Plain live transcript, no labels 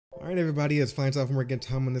Alright everybody, it's Flying Off from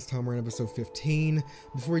Gintama, and this time we're in episode 15.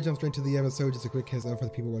 Before we jump straight into the episode, just a quick heads up for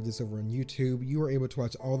the people watching this over on YouTube. You are able to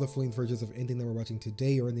watch all the full-length versions of anything that we're watching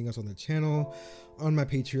today or anything else on the channel, on my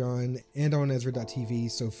Patreon, and on Ezret.tv,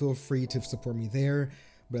 so feel free to support me there.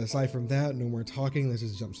 But aside from that, no more talking, let's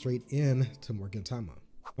just jump straight in to more Gintama.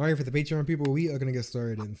 Alright, for the Patreon people, we are going to get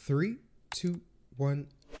started in 3, 2, 1,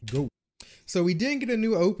 go. So we didn't get a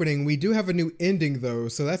new opening, we do have a new ending though,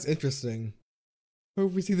 so that's interesting.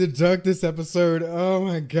 Hope we see the duck this episode. Oh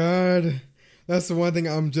my god. That's the one thing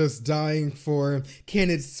I'm just dying for. Can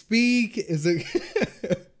it speak? Is it...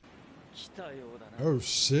 Oh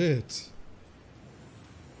shit.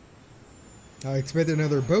 I expected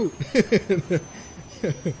another boat.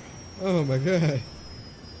 Oh my god.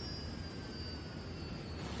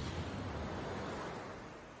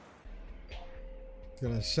 It's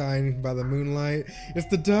gonna shine by the moonlight. It's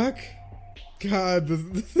the duck? God,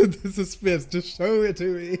 the suspense, just show it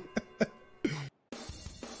to me.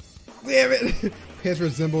 Damn it! Pets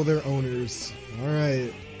resemble their owners.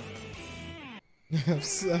 Alright. I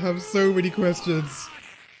have so many questions.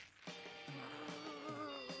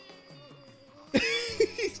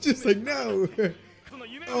 He's just like, no!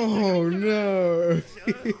 Oh no!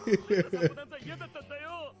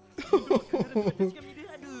 Oh.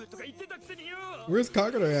 Where's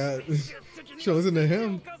Kagura at? She'll listen to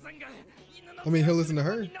him. I mean, he'll listen to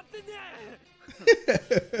her.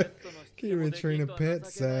 Can't even train a pet,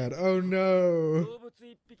 sad. Oh no.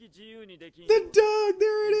 The dog,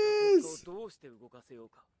 there it is.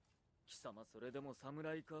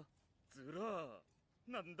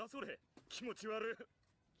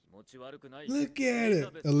 Look at it.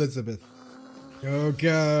 Elizabeth. Oh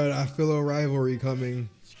god, I feel a rivalry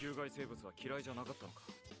coming.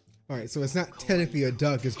 Alright, so it's not technically a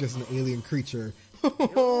duck, it's just an alien creature.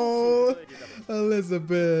 Oh,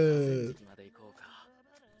 Elizabeth.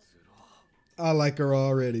 I like her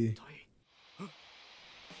already.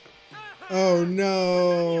 Oh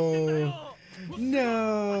no.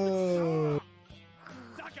 No.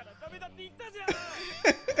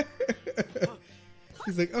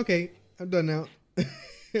 He's like, okay, I'm done now.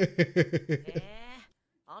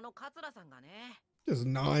 Just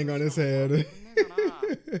gnawing on his head.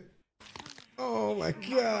 Oh my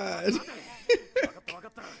god.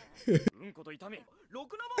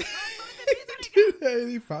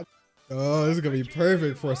 Oh, this is gonna be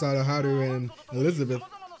perfect for Sadaharu and Elizabeth.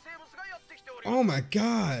 Oh my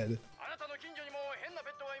god.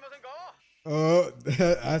 Oh,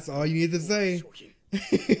 that's all you need to say.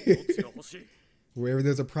 Wherever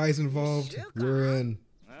there's a prize involved, you're in.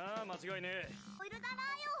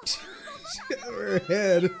 Her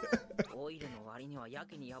head.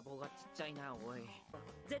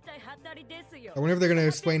 I wonder if they're gonna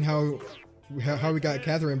explain how we got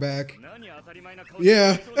Catherine back.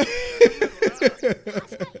 Yeah.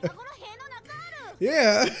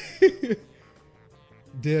 Yeah.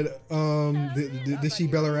 Did she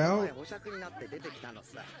bail her out?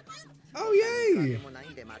 Oh yay!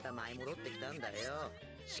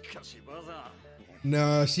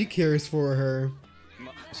 No, she cares for her.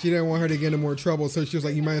 She didn't want her to get into more trouble, so she was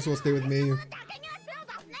like, you might as well stay with me.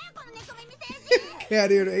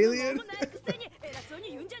 Cat-eared alien?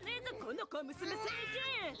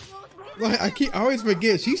 Like, I always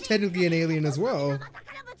forget, she's technically an alien as well.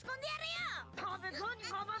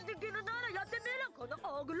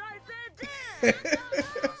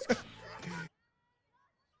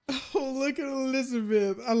 Oh, look at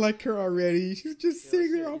Elizabeth. I like her already. She's just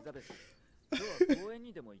sitting there all...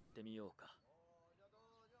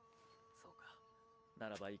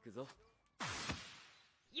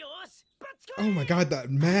 Oh my god, that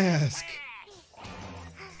mask!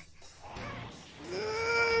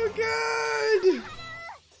 Oh god!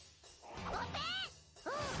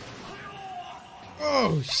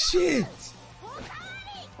 Oh shit!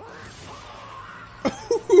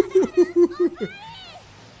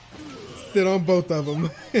 Sit on both of them.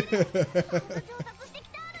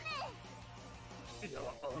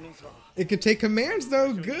 It can take commands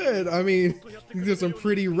though, good. I mean, these are some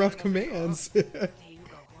pretty rough commands.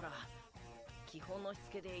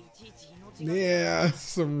 Yeah,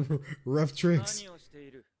 some rough tricks.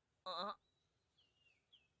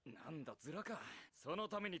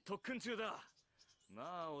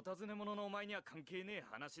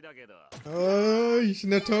 Oh, you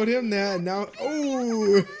shouldn't have told him that. Now,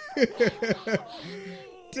 oh,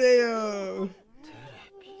 damn.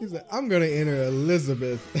 He's like, I'm gonna enter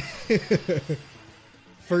Elizabeth.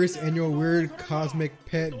 First annual Weird Cosmic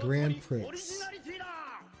Pet Grand Prix.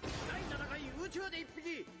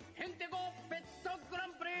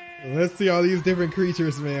 Let's see all these different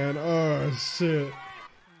creatures, man. Oh shit.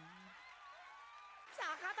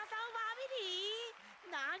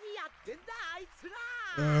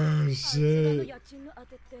 Oh shit.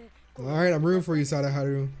 Alright, I'm rooting for you,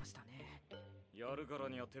 Sadaharu.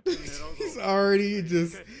 He's already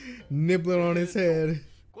just nibbling on his head.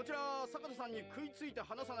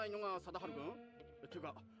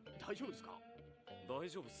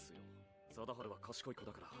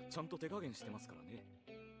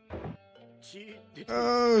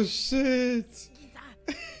 Oh shit.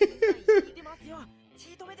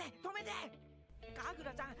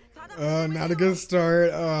 Not a good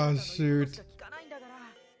start. Oh shoot.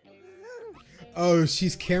 Oh,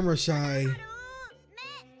 she's camera shy.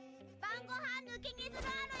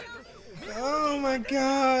 Oh my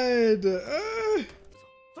god.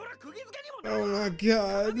 Oh my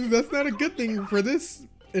god. That's not a good thing for this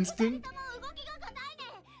instant.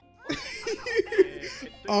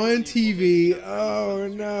 On TV. Oh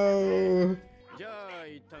no.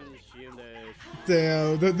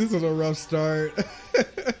 Damn, this was a rough start.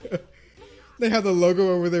 They have the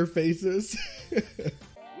logo over their faces.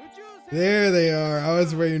 There they are. I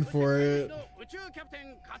was waiting for it.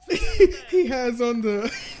 He has on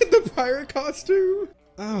the pirate costume.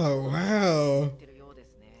 Oh wow.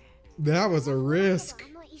 That was a risk.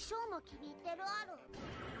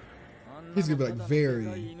 He's gonna be like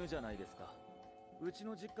very.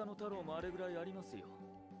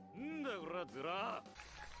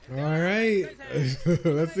 Alright.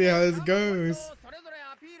 Let's see how this goes.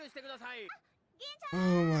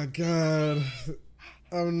 Oh my god.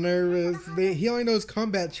 I'm nervous. He only knows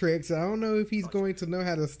combat tricks. I don't know if he's going to know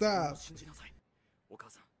how to stop.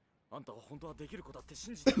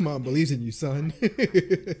 Mom believes in you, son.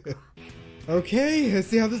 Okay, let's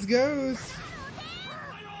see how this goes.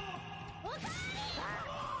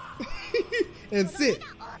 And sit.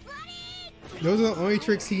 Those are the only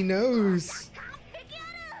tricks he knows.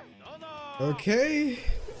 Okay.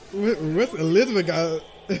 What's Elizabeth got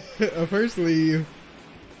up her sleeve?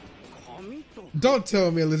 Don't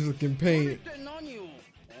tell me Elizabeth can paint.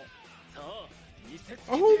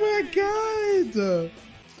 Oh my god!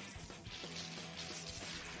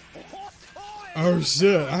 Oh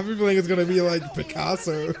shit, I have a feeling it's gonna be like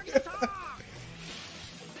Picasso.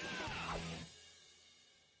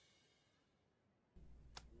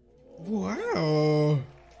 Wow.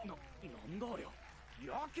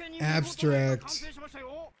 Abstract.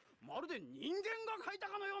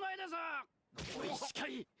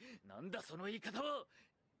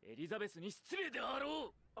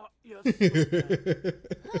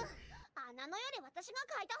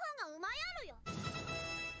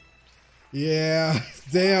 Yeah,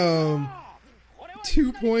 damn.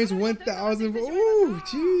 2 points, 1,000. Oh,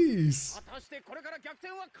 jeez.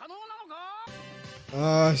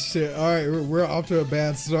 Oh shit. All right, we're off to a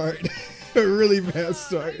bad start. A really bad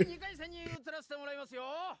start.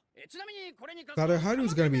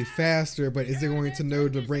 Sadaharu's gonna be faster, but is it going to know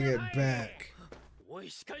to bring it back?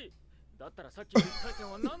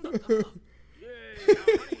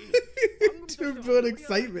 To build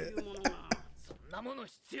excitement.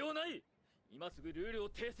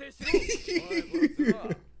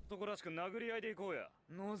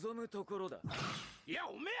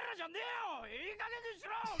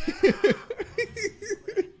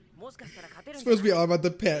 It's supposed to be all about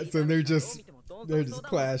the pets, and they're just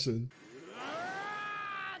clashing.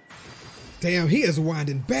 Damn, he is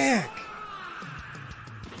winding back.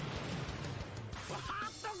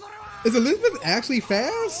 Is Elizabeth actually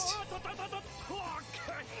fast?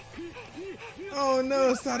 Oh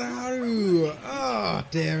no, Sadaharu. Oh,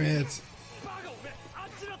 damn it.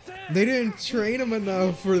 They didn't train him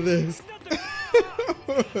enough for this.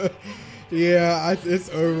 Yeah, it's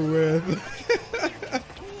over with.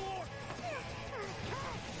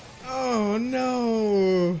 Oh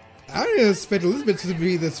no. I didn't expect Elizabeth to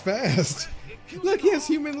be this fast. Look, he has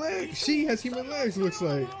human legs. She has human legs, looks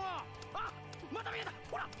like.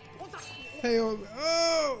 Hey, oh.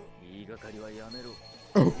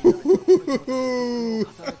 Oh.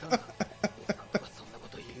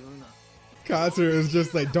 Katsu is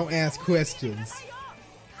just like, don't ask questions.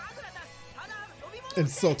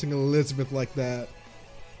 Insulting Elizabeth like that.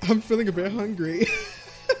 I'm feeling a bit hungry.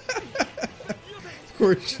 Of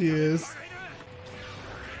course she is.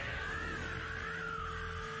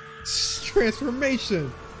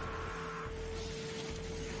 Transformation.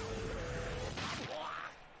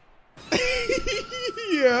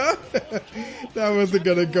 Yeah, that wasn't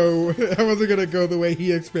gonna go. That wasn't gonna go the way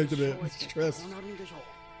he expected it. Stress.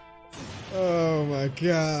 Oh my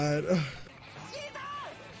god.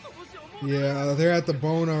 Yeah, they're at the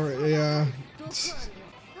bone. Yeah.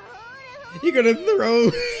 You're gonna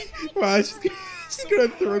throw. Wow, she's gonna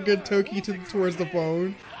throw Gintoki towards the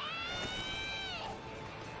bone.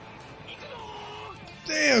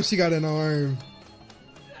 Damn, she got an arm.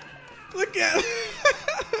 Look at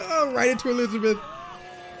oh, right into Elizabeth.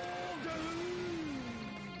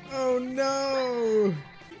 Oh no.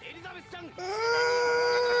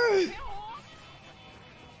 Ah!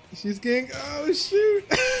 She's getting, oh shoot.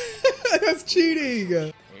 That's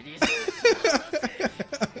cheating.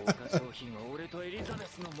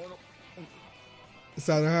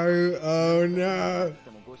 Sadaharu, oh no.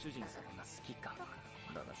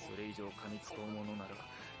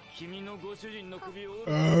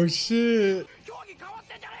 Oh shit.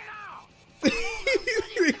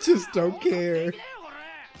 They just don't care.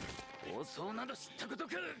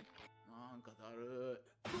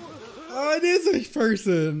 Oh, it is a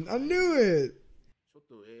person. I knew it.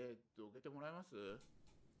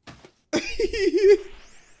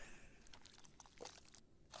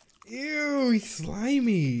 Ew, he's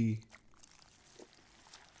slimy.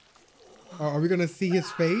 Oh, are we gonna see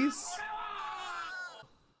his face?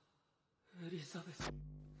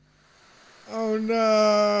 Oh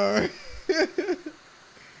no.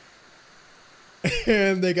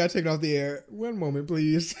 And they got taken off the air. One moment,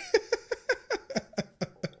 please.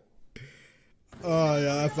 Oh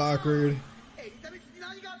yeah, that's awkward.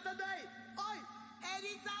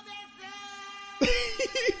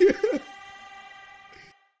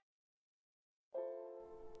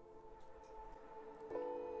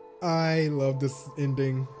 I love this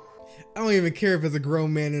ending. I don't even care if it's a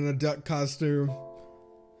grown man in a duck costume.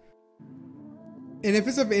 And if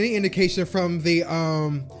it's of any indication from the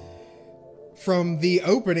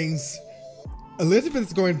openings,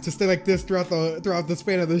 Elizabeth's going to stay like this throughout the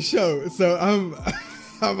span of the show. So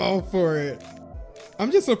I'm all for it.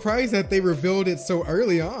 I'm just surprised that they revealed it so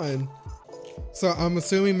early on. So I'm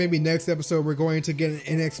assuming maybe next episode we're going to get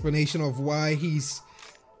an explanation of why he's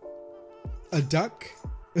a duck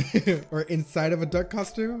or inside of a duck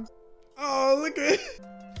costume. Oh, look at it.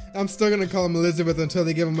 I'm still gonna call him Elizabeth until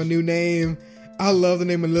they give him a new name. I love the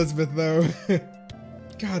name Elizabeth though.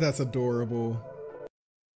 God, that's adorable.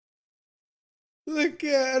 Look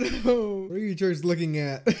at him. What are you jerks looking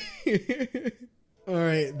at? All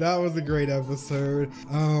right, that was a great episode.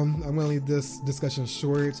 I'm gonna leave this discussion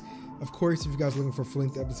short. Of course, if you guys are looking for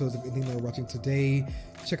full-length episodes of anything that we're watching today,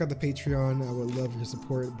 check out the Patreon. I would love your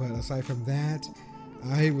support. But aside from that,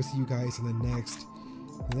 I will see you guys in the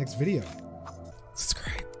next video.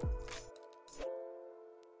 Subscribe.